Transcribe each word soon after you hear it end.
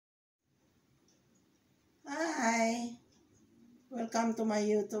welcome to my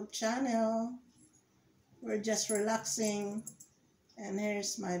YouTube channel. We're just relaxing. And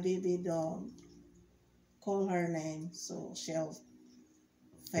here's my baby dog. Call her name so she'll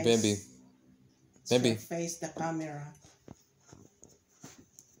face, Bambi. face the camera.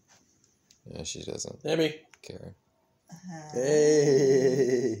 Yeah, she doesn't Bambi. care. Hi.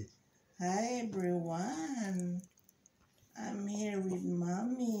 Hey. Hi everyone. I'm here with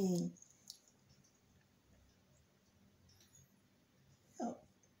mommy. Oh,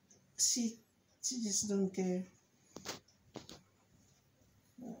 she just don't care.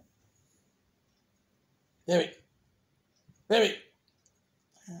 Bambi. Bambi.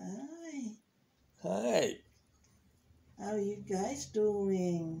 Hi. Hi. How you guys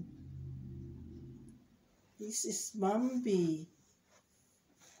doing? This is Bambi,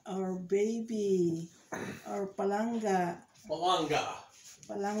 our baby, our palanga. Palanga.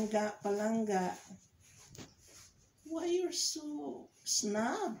 Why you're so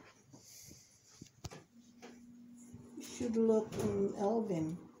snob? You should look in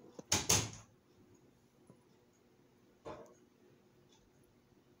Elvin.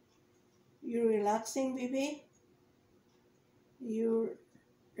 You relaxing, baby? You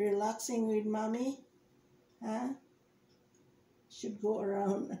relaxing with mommy? Huh? Should go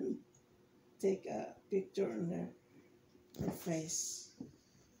around and take a picture on her face.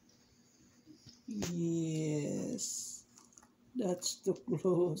 Yes. That's too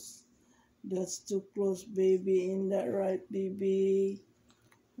close. That's too close, baby. Ain't that right, baby?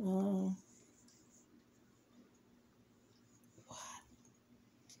 What?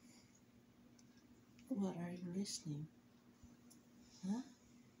 What are you listening? Huh?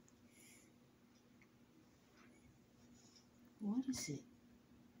 What is it?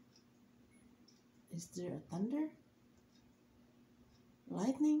 Is there a thunder?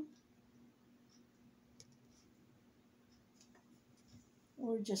 Lightning?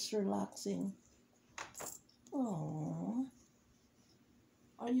 Or just relaxing? Oh,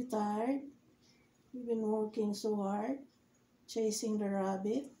 are you tired? You've been working so hard, chasing the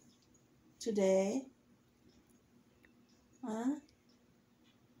rabbit today. Huh?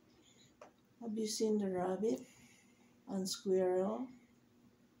 Have you seen the rabbit and squirrel?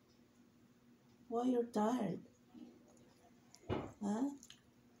 Why you're tired? Huh?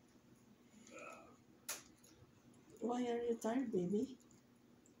 Why are you tired, baby?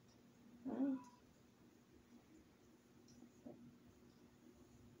 Huh?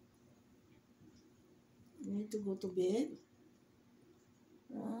 You need to go to bed?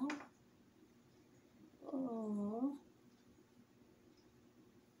 Huh? Oh.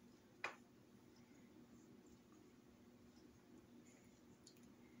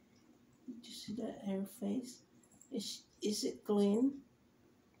 Did you see that hair face? Is it clean?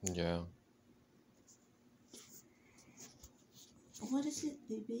 Yeah. What is it,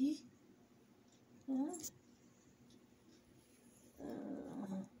 baby? Huh?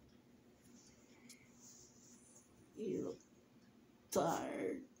 You look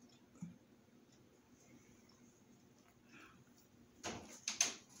tired.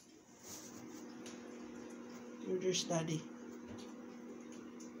 Where's Daddy?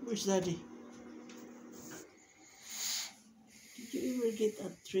 Where's Daddy? Did you ever get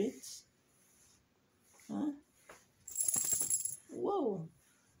a treat? Huh? Whoa!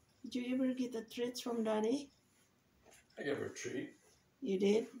 Did you ever get a treat from Daddy? I gave her a treat. You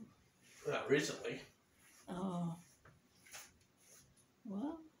did? Not recently. Oh.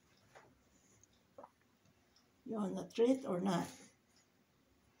 Well, you want a treat or not?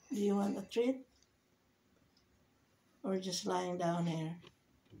 Do you want a treat? Or just lying down here?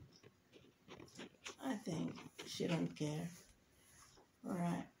 I think she don't care.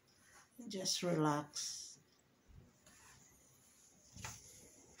 Alright, just relax.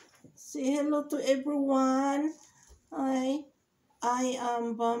 Say hello to everyone. Hi, I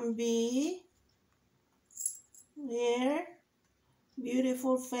am Bambi. Here,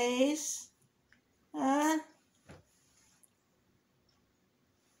 beautiful face.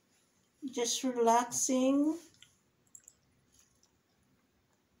 Just relaxing.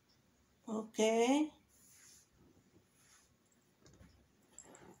 Okay.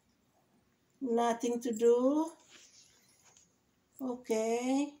 Nothing to do.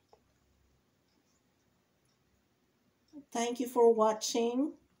 Okay. Thank you for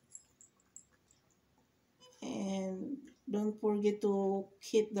watching. And don't forget to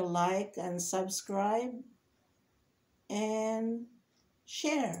hit the like and subscribe and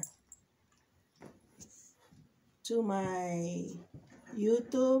share to my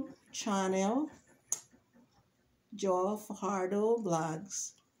YouTube channel, Joe Fajardo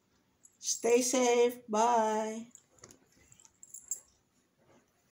Vlogs. Stay safe. Bye.